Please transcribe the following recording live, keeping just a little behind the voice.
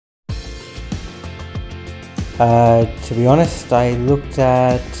To be honest, I looked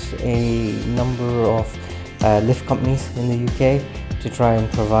at a number of lift companies in the UK to try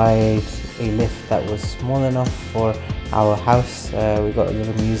and provide a lift that was small enough for our house. We got a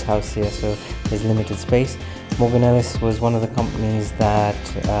little muse house here, so there's limited space. Morgan Ellis was one of the companies that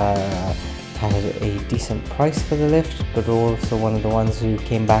had a decent price for the lift, but also one of the ones who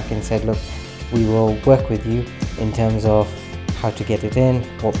came back and said, look, we will work with you in terms of how to get it in,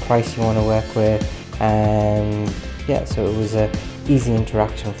 what price you want to work with, and yeah, so it was a easy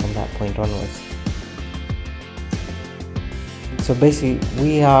interaction from that point onwards. So basically,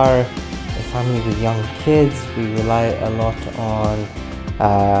 we are a family with young kids. We rely a lot on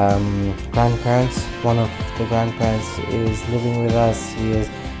grandparents. One of the grandparents is living with us. He has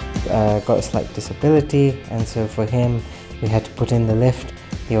got a slight disability, and so for him we had to put in the lift.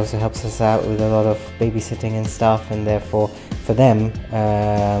 He also helps us out with a lot of babysitting and stuff, and therefore for them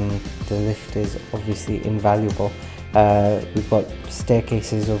the lift is obviously invaluable. We've got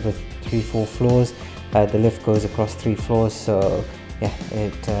staircases over 3-4 floors. The lift goes across 3 floors, so yeah,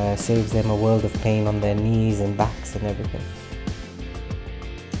 it saves them a world of pain on their knees and backs and everything.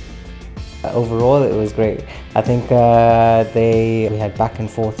 Overall, it was great. I think we had back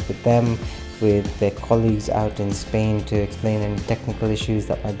and forth with them, with their colleagues out in Spain, to explain any technical issues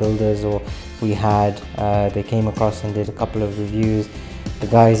that my builders or we had. They came across and did a couple of reviews. The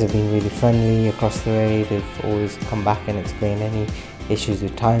guys have been really friendly across the way. They've always come back and explained any issues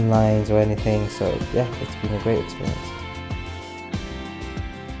with timelines or anything, so yeah, it's been a great experience.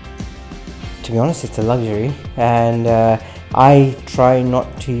 To be honest, it's a luxury, and I try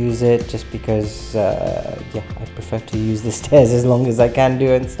not to use it just because yeah, I prefer to use the stairs as long as I can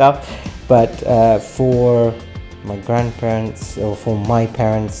do and stuff. But for my grandparents, or for my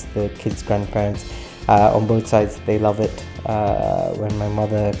parents, the kids' grandparents, on both sides, they love it. When my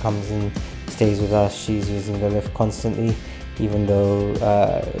mother comes and stays with us, she's using the lift constantly, even though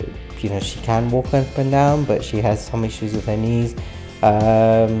you know, she can walk up and down, but she has some issues with her knees.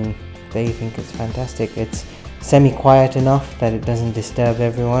 They think it's fantastic. It's semi-quiet enough that it doesn't disturb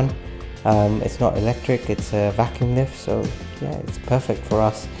everyone. It's not electric, it's a vacuum lift, so yeah, it's perfect for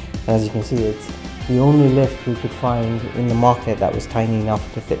us. And as you can see, it's the only lift we could find in the market that was tiny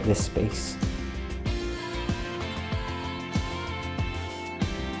enough to fit this space.